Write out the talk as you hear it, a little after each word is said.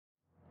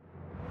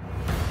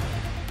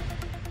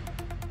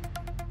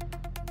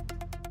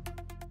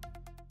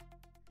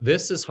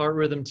This is Heart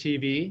Rhythm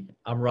TV.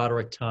 I'm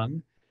Roderick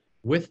Tung.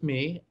 With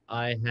me,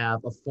 I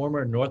have a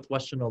former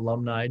Northwestern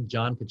alumni,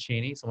 John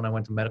Pacini, someone I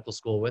went to medical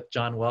school with.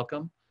 John,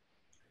 welcome.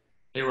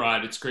 Hey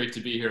Rod, it's great to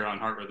be here on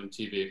Heart Rhythm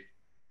TV.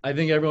 I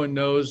think everyone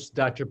knows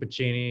Dr.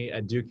 Pacini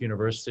at Duke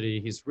University.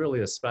 He's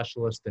really a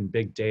specialist in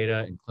big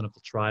data and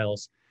clinical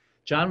trials.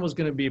 John was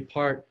going to be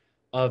part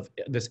of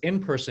this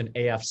in-person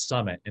AF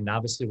summit, and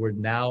obviously we're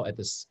now at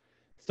this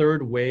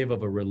third wave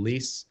of a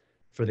release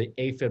for the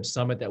AFib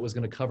summit that was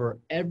going to cover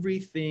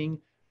everything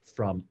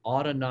from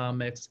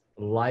autonomics,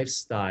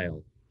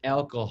 lifestyle,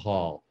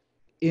 alcohol,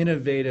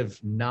 innovative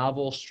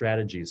novel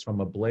strategies from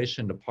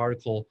ablation to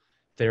particle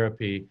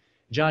therapy.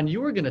 John, you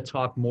were going to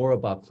talk more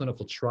about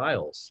clinical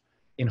trials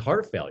in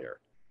heart failure.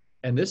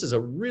 And this is a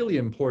really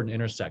important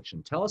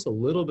intersection. Tell us a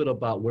little bit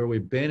about where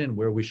we've been and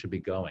where we should be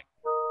going.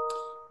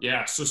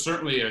 Yeah, so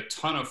certainly a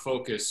ton of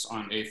focus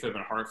on AFib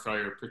and heart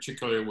failure,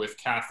 particularly with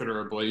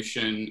catheter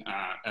ablation,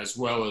 as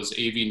well as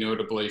AV node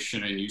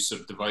ablation and use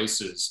of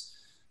devices.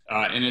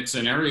 And it's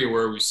an area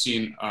where we've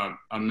seen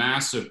a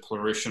massive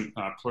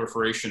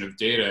proliferation of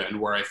data,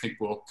 and where I think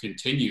we'll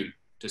continue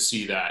to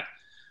see that,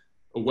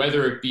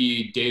 whether it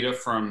be data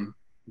from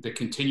the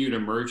continued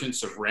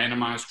emergence of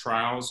randomized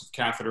trials of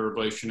catheter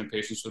ablation in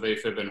patients with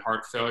AFib and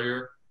heart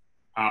failure,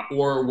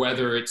 or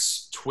whether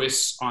it's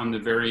twists on the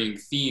varying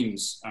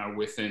themes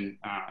within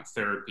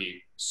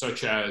therapy,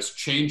 such as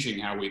changing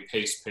how we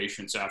pace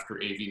patients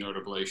after AV node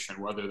ablation,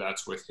 whether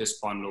that's with His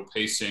bundle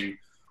pacing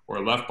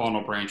or left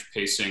bundle branch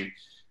pacing.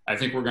 I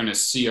think we're going to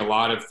see a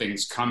lot of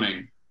things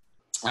coming.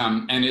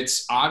 And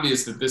it's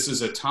obvious that this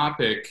is a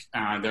topic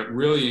that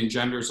really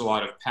engenders a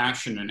lot of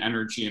passion and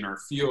energy in our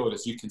field,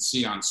 as you can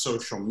see on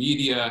social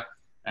media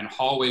and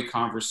hallway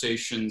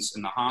conversations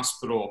in the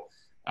hospital,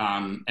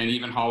 and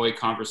even hallway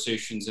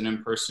conversations in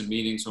in-person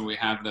meetings when we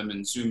have them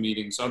in Zoom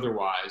meetings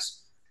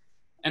otherwise.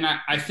 And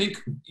I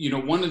think,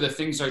 one of the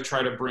things I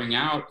try to bring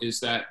out is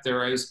that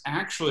there is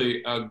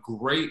actually a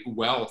great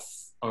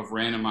wealth of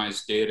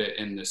randomized data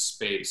in this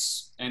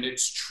space. And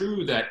it's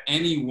true that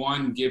any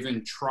one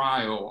given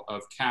trial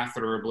of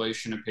catheter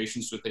ablation in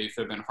patients with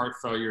AFib and heart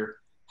failure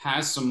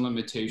has some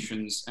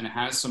limitations, and it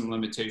has some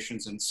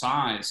limitations in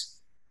size,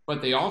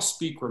 but they all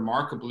speak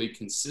remarkably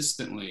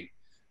consistently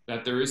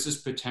that there is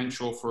this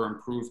potential for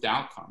improved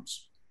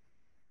outcomes.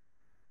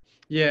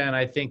 Yeah, and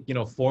I think,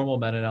 formal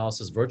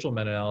meta-analysis, virtual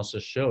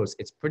meta-analysis shows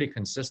it's pretty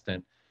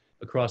consistent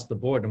across the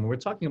board. And when we're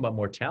talking about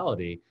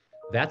mortality,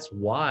 that's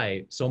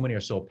why so many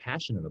are so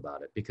passionate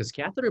about it, because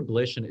catheter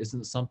ablation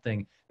isn't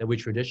something that we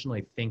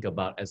traditionally think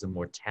about as a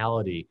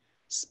mortality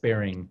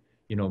sparing,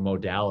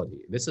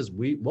 modality. This is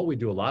what we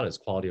do a lot is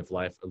quality of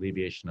life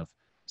alleviation of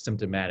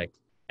symptomatic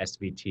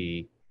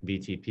SVT,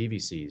 VT,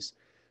 PVCs.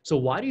 So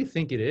why do you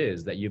think it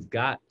is that you've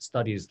got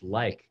studies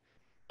like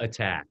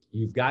ATTACK,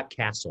 you've got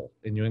Castle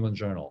in New England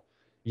Journal,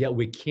 yet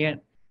we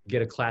can't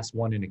get a class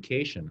 1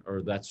 indication?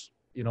 Or that's,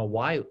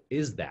 why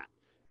is that?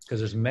 Because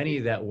there's many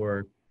that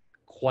were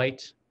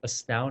quite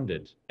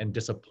astounded and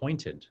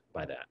disappointed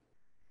by that.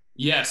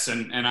 Yes,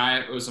 and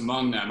I was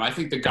among them. I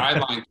think the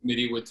guideline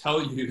committee would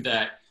tell you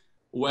that,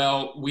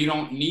 well, we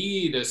don't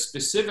need a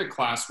specific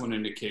class 1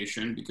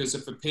 indication, because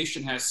if a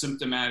patient has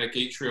symptomatic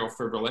atrial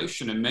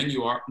fibrillation, and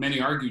many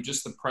argue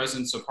just the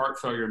presence of heart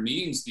failure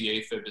means the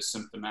AFib is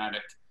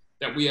symptomatic,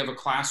 that we have a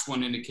class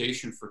 1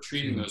 indication for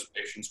treating those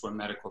patients when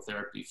medical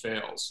therapy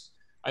fails.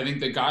 I think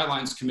the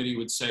guidelines committee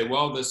would say,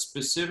 well, the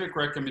specific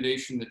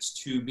recommendation that's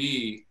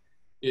 2B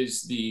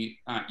is the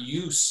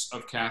use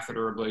of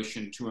catheter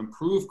ablation to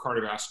improve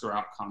cardiovascular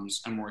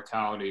outcomes and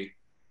mortality,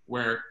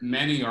 where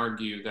many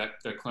argue that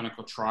the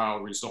clinical trial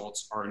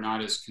results are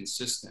not as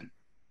consistent.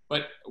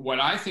 But what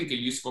I think a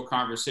useful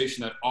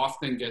conversation that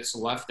often gets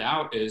left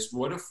out is,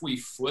 what if we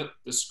flip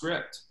the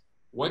script?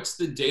 What's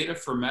the data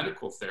for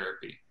medical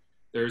therapy?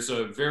 There's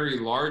a very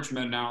large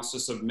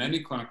meta-analysis of many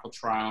clinical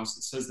trials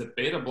that says that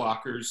beta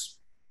blockers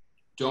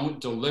don't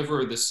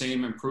deliver the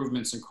same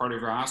improvements in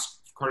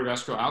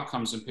cardiovascular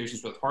outcomes in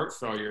patients with heart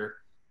failure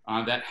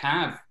that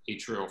have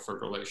atrial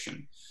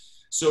fibrillation.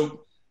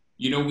 So,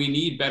 we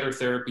need better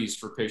therapies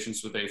for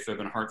patients with AFib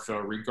and heart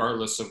failure,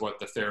 regardless of what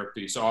the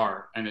therapies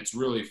are. And it's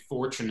really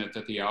fortunate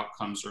that the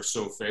outcomes are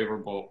so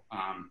favorable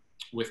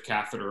with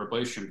catheter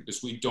ablation,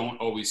 because we don't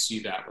always see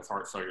that with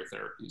heart failure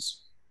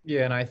therapies.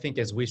 Yeah, and I think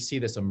as we see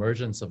this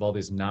emergence of all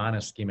these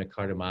non-ischemic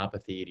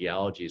cardiomyopathy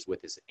etiologies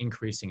with this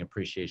increasing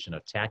appreciation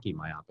of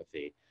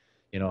tachymyopathy,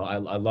 I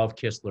love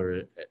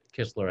Kistler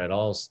et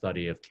al.'s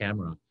study of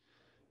camera,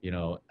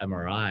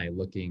 MRI,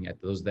 looking at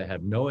those that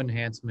have no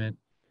enhancement.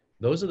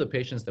 Those are the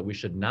patients that we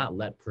should not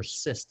let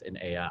persist in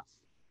AF.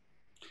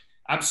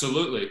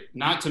 Absolutely.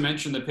 Not to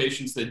mention the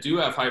patients that do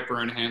have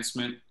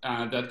hyperenhancement,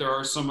 that there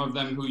are some of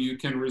them who you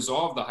can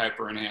resolve the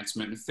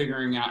hyperenhancement, and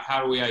figuring out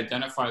how do we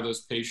identify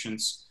those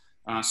patients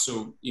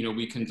so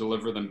we can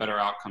deliver them better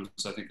outcomes,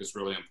 I think is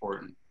really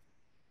important.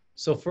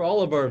 So for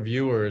all of our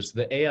viewers,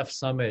 the AF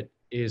Summit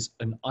is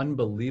an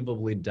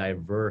unbelievably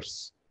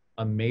diverse,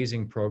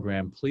 amazing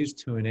program. Please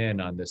tune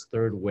in on this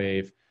third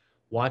wave.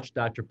 Watch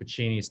Dr.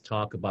 Pacini's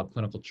talk about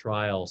clinical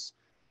trials.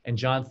 And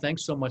John,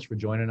 thanks so much for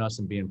joining us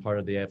and being part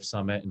of the AF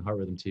Summit and Heart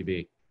Rhythm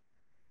TV.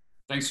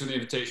 Thanks for the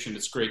invitation.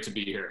 It's great to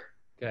be here.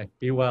 Okay,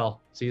 be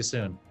well. See you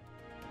soon.